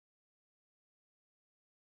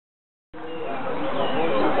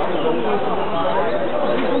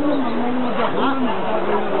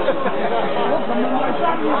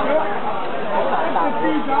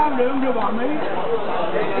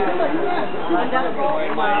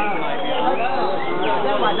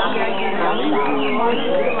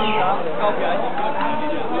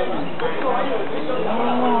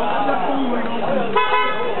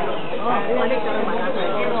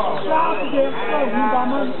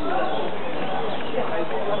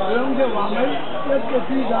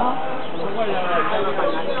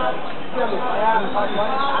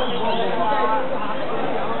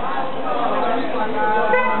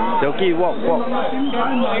Jockey, walk.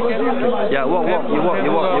 Yeah, walk. You walk.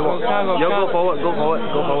 You go forward.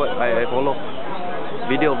 I follow.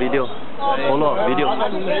 Video. Follow video.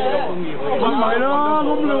 唔係啦，咁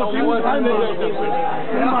你話點解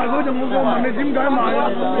你賣嗰陣我問你點解賣啊？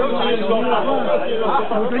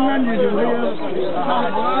就整緊住條氣啊！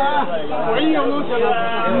鬼咁都食啊！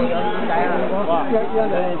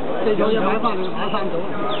一有嘢買翻嚟買翻到。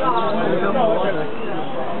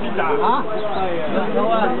嚇？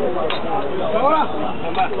有啦，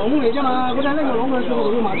籠嚟啫嘛，嗰陣拎個籠去做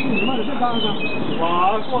要賣千二蚊就出單㗎。哇！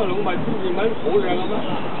嗰個籠賣千二蚊好靚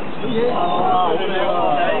咁咩？ 好靚啊！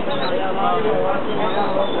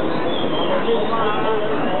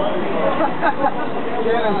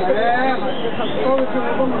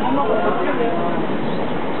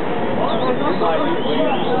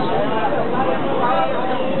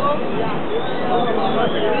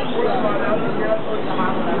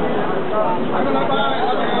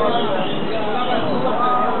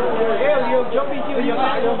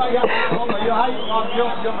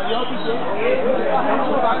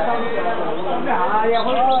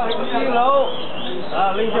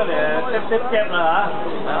啊，拎出嚟夾啦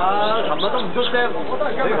嚇！啊，琴日都唔出聲，你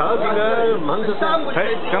琴日見佢唔肯出聲。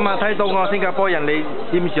咁啊，睇到我新加坡人你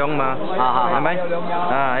欣賞嘛？係咪？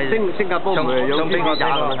啊，新加坡唔係用獅子爪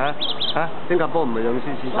嚇？新加坡唔係用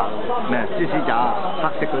獅子爪咩？獅子爪黑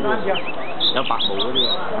色嗰啲，有白毛嗰啲，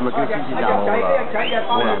係咪叫獅子爪？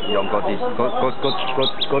咩？用嗰啲，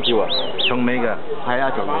嗰條啊，長尾嘅。係啊，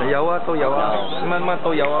長尾。有啊，都有啊，乜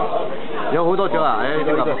都有啊，有好多種啊！誒，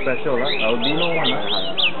新加坡 special 啦，有啲咯，係咪？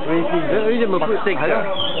呢隻咪白色係咯，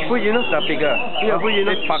灰軟咯，特別嘅，呢個灰軟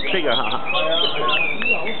咯，白色啊。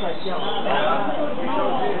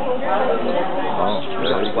哦，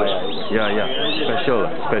好貴啊！Yeah,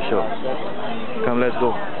 special. Come, let's go.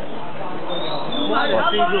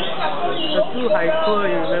 The two high tour,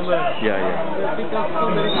 you remember? Yeah. Because so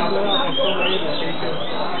many people have so many locations.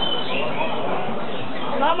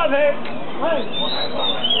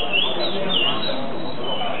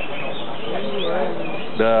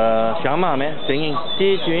 The Shama man singing.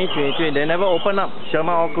 They never open up.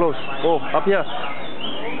 Shama all closed. Oh, up here.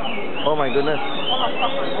 Oh my goodness.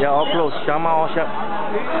 Yeah, all closed. Shama all shut.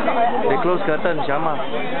 They close curtain. Shama,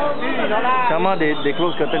 they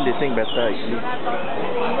close curtain. They sing better actually.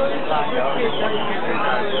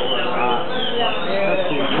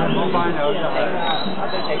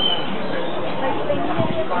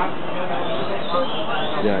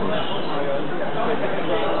 Yeah.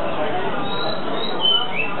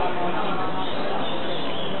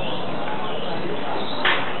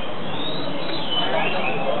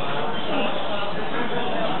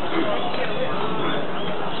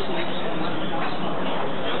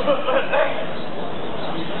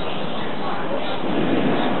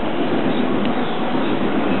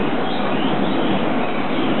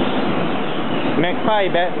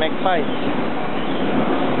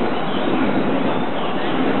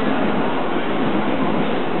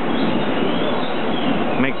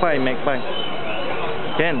 Magpie. Magpie.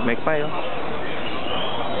 Can magpie.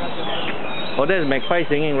 Oh, there's magpie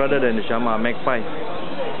singing rather than the Shama. Magpie.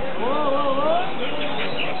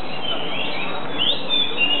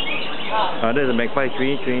 There's a magpie.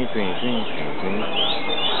 Twing.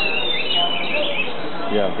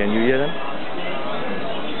 Yeah, can you hear them?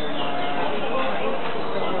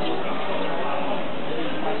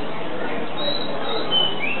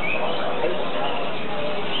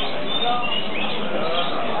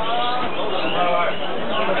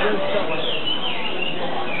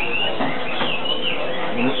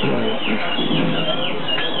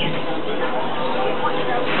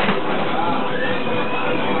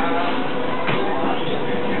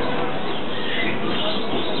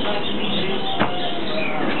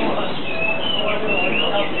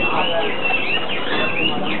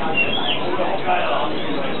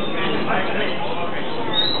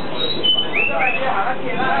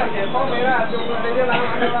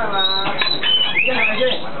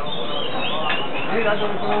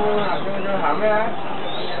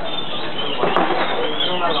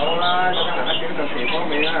 方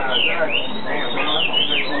面啊，真係係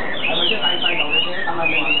咪即係細細路嘅啫？係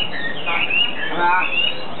咪啊？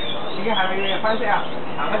已經係分析啊，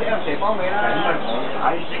行嗰啲蛇方尾啦。睇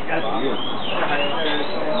食嘅主要。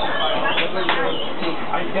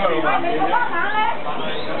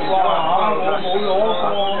哇！我冇攞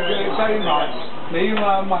過嘅雞埋，你話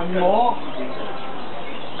問我？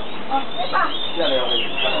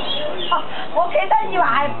我記得以為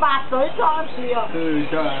係白水倉鼠啊！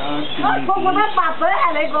真係啊！我覺得白水係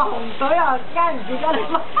你個紅水啊，梗係唔記得你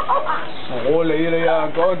乜。我理你啊！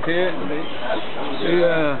嗰陣時你啊！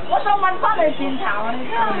我想問翻你轉頭啊！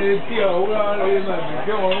你知就好啦，你咪唔知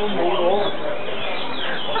我都冇攞。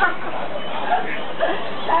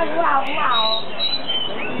真係好鬧。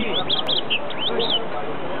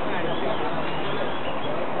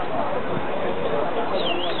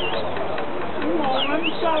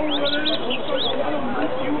This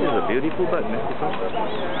is a beautiful bird, man.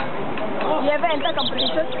 You ever enter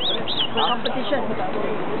competition? Competition.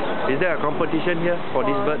 Is there a competition here for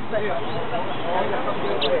this bird?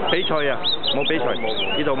 比賽啊，冇比賽，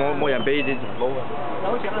呢度冇人比呢，冇啊，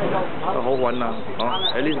都好穩啊，哦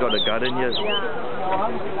 ，at least got the garden here.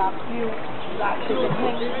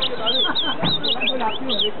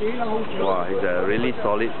 Wow, he's a really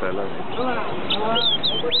solid fella.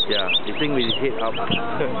 Yeah, he sing with his head up.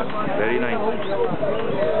 Very nice.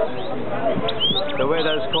 The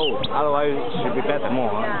weather is cold, otherwise it should be better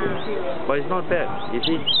more. Huh? But it's not bad. You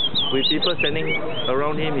see, with people standing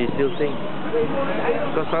around him, he still sing.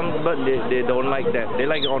 Because some birds, they don't like that. They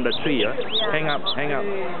like it on the tree. Hang up, hang up.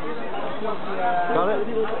 Got it?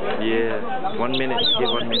 Yeah. 1 minute. Give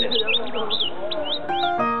 1 minute.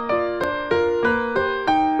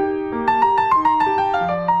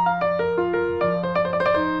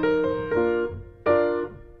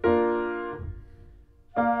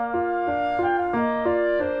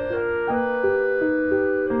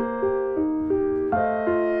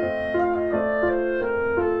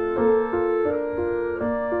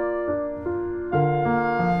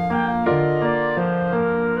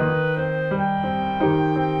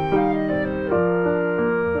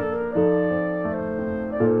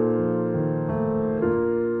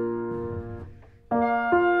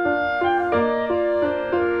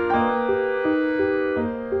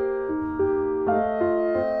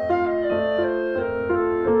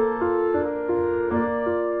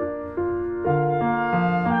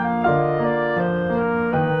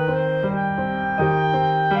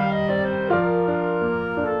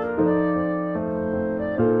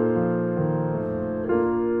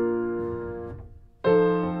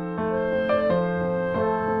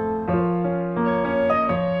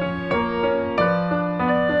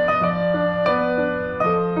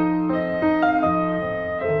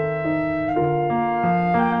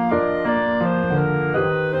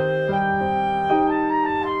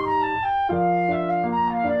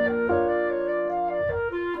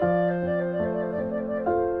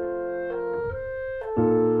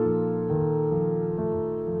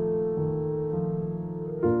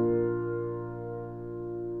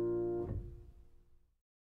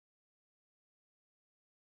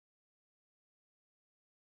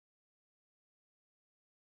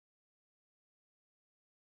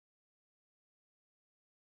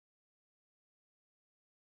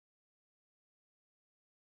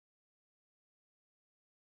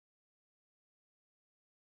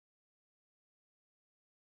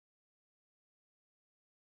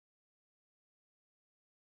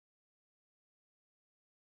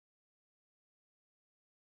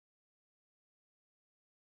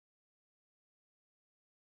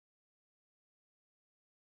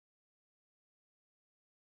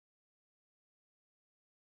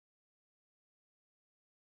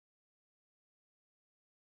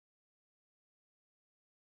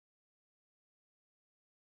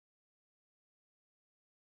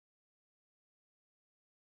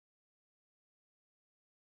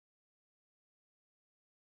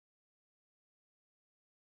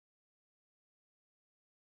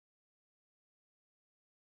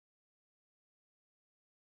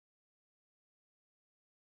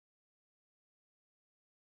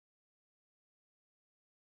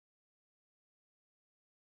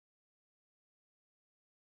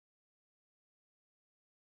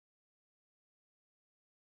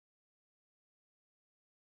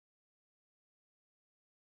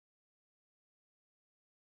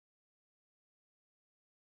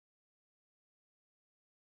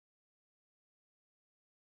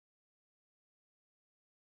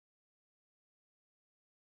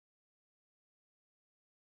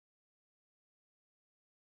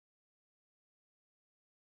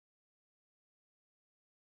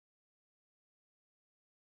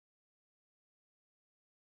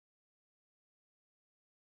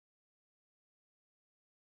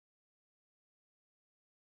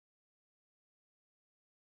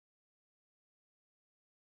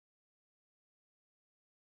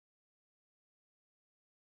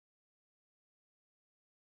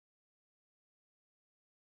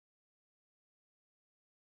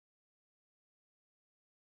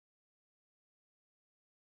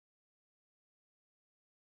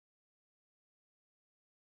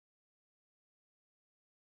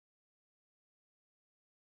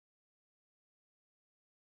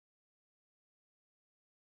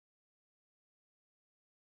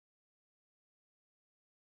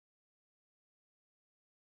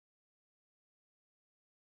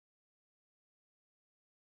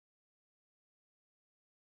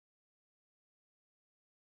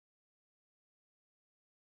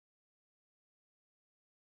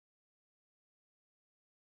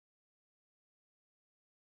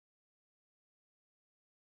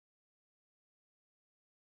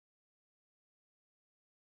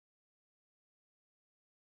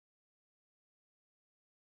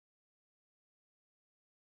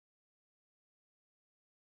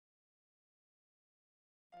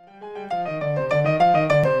 拜。